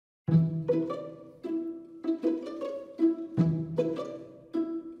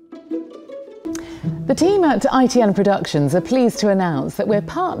The team at ITN Productions are pleased to announce that we're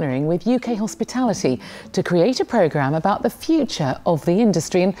partnering with UKHospitality to create a programme about the future of the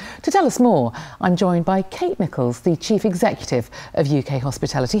industry. And to tell us more, I'm joined by Kate Nichols, the Chief Executive of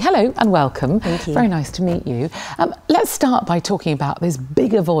UKHospitality. Hello and welcome. Thank you. Very nice to meet you. Let's start by talking about this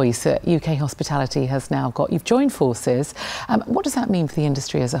bigger voice that UKHospitality has now got. You've joined forces. What does that mean for the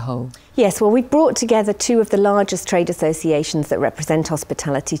industry as a whole? Yes, well, we've brought together two of the largest trade associations that represent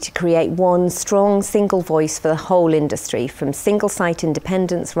hospitality to create one strong single voice for the whole industry, from single site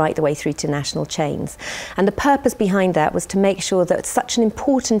independents right the way through to national chains. And the purpose behind that was to make sure that such an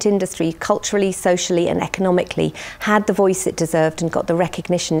important industry, culturally, socially and economically, had the voice it deserved and got the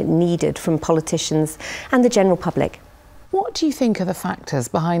recognition it needed from politicians and the general public. What do you think are the factors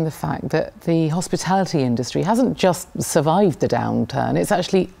behind the fact that the hospitality industry hasn't just survived the downturn, it's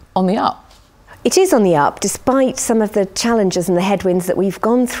actually on the up? It is on the up, despite some of the challenges and the headwinds that we've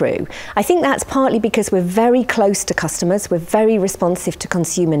gone through. I think that's partly because we're very close to customers, we're very responsive to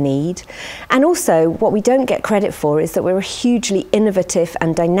consumer need. And also, what we don't get credit for is that we're a hugely innovative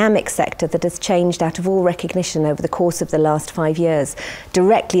and dynamic sector that has changed out of all recognition over the course of the last 5 years,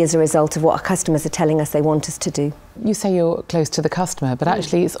 directly as a result of what our customers are telling us they want us to do. You say you're close to the customer, but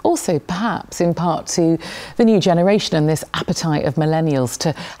actually it's also perhaps in part to the new generation and this appetite of millennials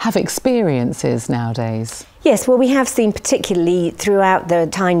to have experiences nowadays. Yes, well, we have seen particularly throughout the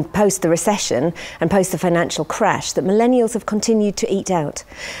time post the recession and post the financial crash that millennials have continued to eat out.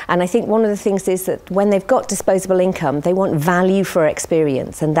 And I think one of the things is that when they've got disposable income, they want value for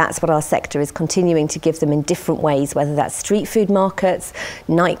experience. And that's what our sector is continuing to give them in different ways, whether that's street food markets,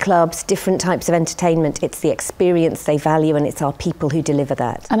 nightclubs, different types of entertainment. It's the experience they value and it's our people who deliver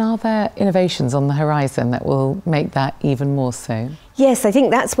that. And are there innovations on the horizon that will make that even more so? Yes, I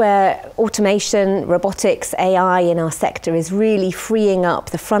think that's where automation, robotics, AI in our sector is really freeing up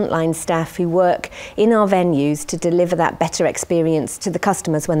the frontline staff who work in our venues to deliver that better experience to the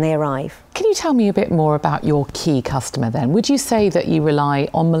customers when they arrive. Can you tell me a bit more about your key customer then? Would you say that you rely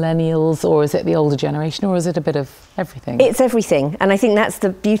on millennials, or is it the older generation, or is it a bit of everything? It's everything, and I think that's the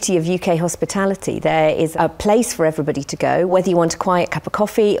beauty of UKHospitality. There is a place for everybody to go, whether you want a quiet cup of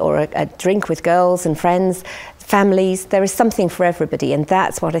coffee or a drink with girls and friends, families, there is something for everybody, and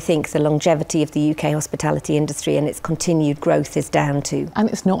that's what I think the longevity of the UK hospitality industry and its continued growth is down to. And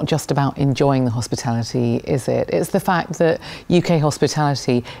it's not just about enjoying the hospitality, is it? It's the fact that UK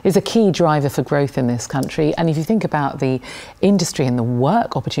hospitality is a key driver for growth in this country, and if you think about the industry and the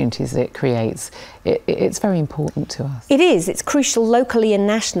work opportunities that it creates, it's very important to us. It is. It's crucial locally and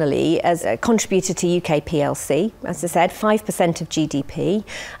nationally as a contributor to UK PLC. As I said, 5% of GDP,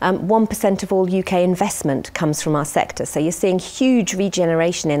 1% of all UK investment comes from our sector. So you're seeing huge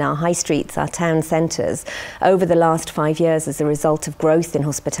regeneration in our high streets, our town centres over the last 5 years as a result of growth in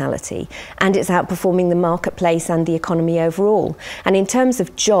hospitality. And it's outperforming the marketplace and the economy overall. And in terms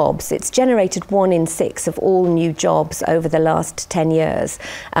of jobs, it's generated 1 in 6 of all new jobs over the last 10 years.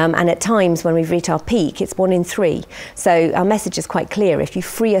 And at times when we've reached our peak, it's 1 in 3. So our message is quite clear. If you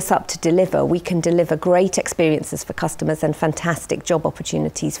free us up to deliver, we can deliver great experiences for customers and fantastic job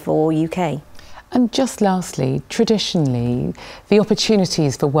opportunities for UK. And just lastly, traditionally, the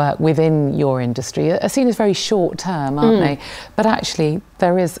opportunities for work within your industry are seen as very short term, aren't they? But actually,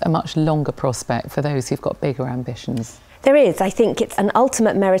 there is a much longer prospect for those who've got bigger ambitions. There is. I think it's an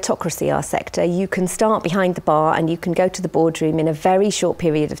ultimate meritocracy, our sector. You can start behind the bar and you can go to the boardroom in a very short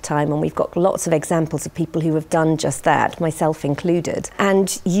period of time, and we've got lots of examples of people who have done just that, myself included.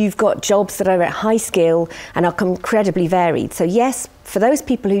 And you've got jobs that are at high skill and are incredibly varied. So yes, for those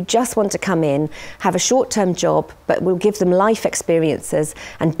people who just want to come in, have a short-term job, but we'll give them life experiences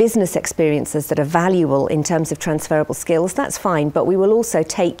and business experiences that are valuable in terms of transferable skills, that's fine, but we will also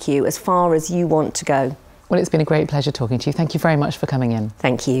take you as far as you want to go. Well, it's been a great pleasure talking to you. Thank you very much for coming in.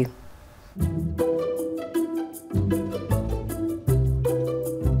 Thank you.